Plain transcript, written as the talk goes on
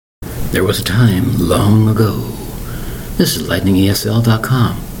There was a time long ago. This is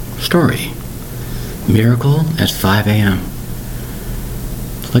lightningesl.com. Story. Miracle at 5 a.m.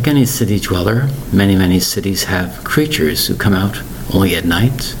 Like any city dweller, many cities have creatures who come out only at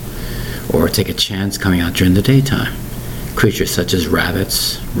night or take a chance coming out during the daytime. Creatures such as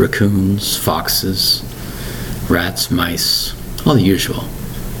rabbits, raccoons, foxes, rats, mice, all the usual.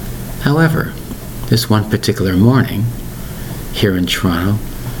 However, this one particular morning here in Toronto,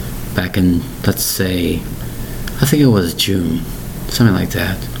 back in, let's say, I think it was June, something like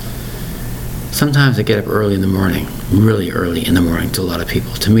that. Sometimes I get up early in the morning, really early in the morning to a lot of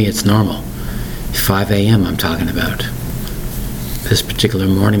people. To me, it's normal. 5 a.m. I'm talking about. This particular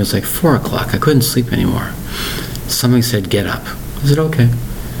morning, it was like 4 o'clock. I couldn't sleep anymore. Somebody said, get up. I said, okay.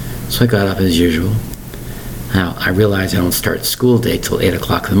 So I got up as usual. Now, I realize I don't start school day till 8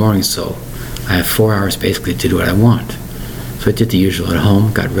 o'clock in the morning, so I have 4 hours basically to do what I want. So I did the usual at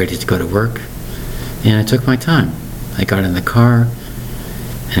home, got ready to go to work, and I took my time. I got in the car,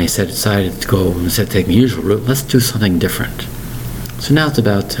 and I decided to go, instead of taking the usual route, let's do something different. So now it's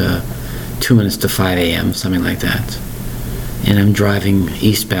about 2 minutes to 5 a.m., something like that. And I'm driving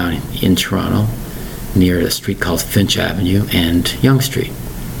eastbound in Toronto, near a street called Finch Avenue and Yonge Street.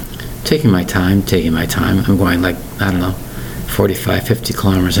 Taking my time. I'm going like, 45, 50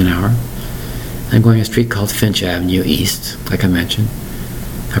 kilometers an hour. I'm going a street called Finch Avenue East, like I mentioned,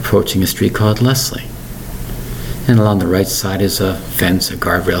 approaching a street called Leslie. And along the right side is a fence, a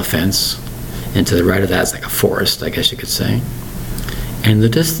guardrail fence, and to the right of that is like a forest, I guess you could say. And in the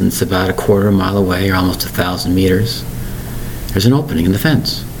distance, about a quarter mile away, or almost 1,000 meters, there's an opening in the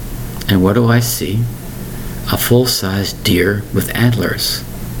fence. And what do I see? A full-size deer with antlers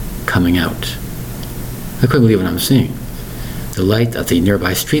coming out. I couldn't believe what I'm seeing. The light of the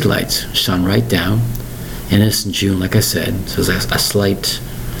nearby street lights shone right down, and it's in June, like I said, so there's a slight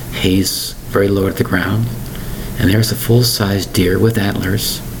haze very low at the ground, and there's a full-size deer with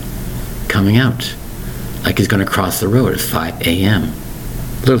antlers coming out, like he's going to cross the road at 5 a.m.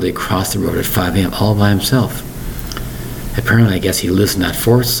 Literally cross the road at 5 a.m. all by himself. Apparently, I guess he lives in that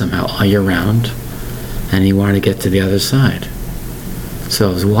forest somehow all year round, and he wanted to get to the other side. So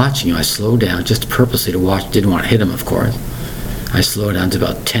I was watching him. I slowed down just purposely to watch. Didn't want to hit him, of course. I slowed down to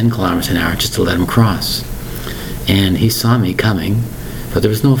about 10 kilometers an hour just to let him cross. And he saw me coming, but there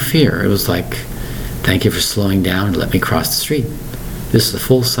was no fear. It was like, thank you for slowing down and let me cross the street. This is a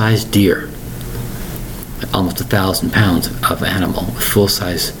full-size deer, almost 1,000 pounds of animal with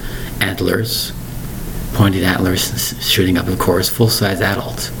full-size antlers, pointed antlers shooting up, of course, full-size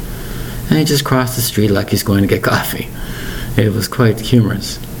adult. And he just crossed the street like he's going to get coffee. It was quite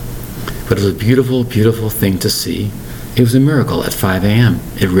humorous. But it was a beautiful, beautiful thing to see. It was a miracle at 5 a.m.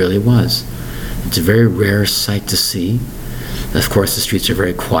 It really was. It's a very rare sight to see. Of course, the streets are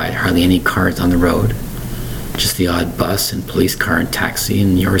very quiet, hardly any cars on the road. Just the odd bus and police car and taxi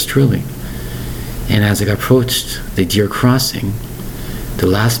and yours truly. And as I approached the deer crossing, the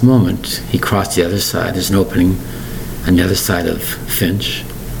last moment he crossed the other side, there's an opening on the other side of Finch.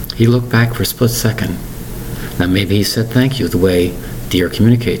 He looked back for a split second. Now maybe he said thank you, the way deer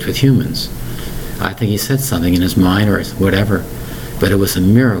communicate with humans. I think he said something in his mind or whatever, but it was a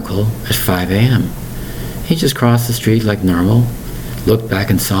miracle at 5 a.m. He just crossed the street like normal, looked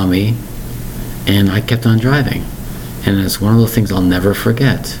back and saw me, and I kept on driving. And it's one of those things I'll never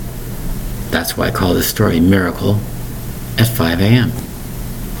forget. That's why I call this story Miracle at 5 a.m.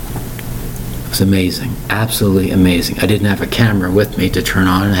 It was amazing, absolutely amazing. I didn't have a camera with me to turn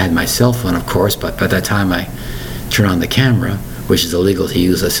on. I had my cell phone, of course, but by that time I turned on the camera, which is illegal to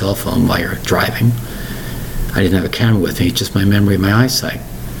use a cell phone while you're driving. I didn't have a camera with me, just my memory, my eyesight.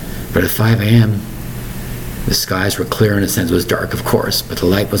 But at 5 a.m., the skies were clear in a sense. It was dark, of course, but the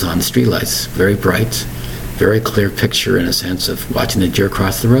light was on, the street lights, very bright, very clear picture in a sense of watching the deer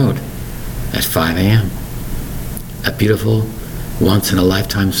cross the road at 5 a.m. A beautiful,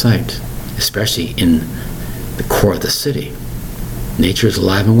 once-in-a-lifetime sight, especially in the core of the city. Nature is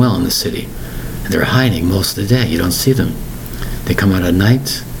alive and well in the city, and they're hiding most of the day. You don't see them. They come out at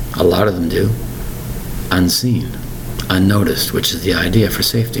night, a lot of them do, unseen, unnoticed, which is the idea for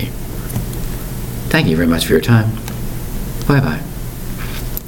safety. Thank you very much for your time. Bye-bye.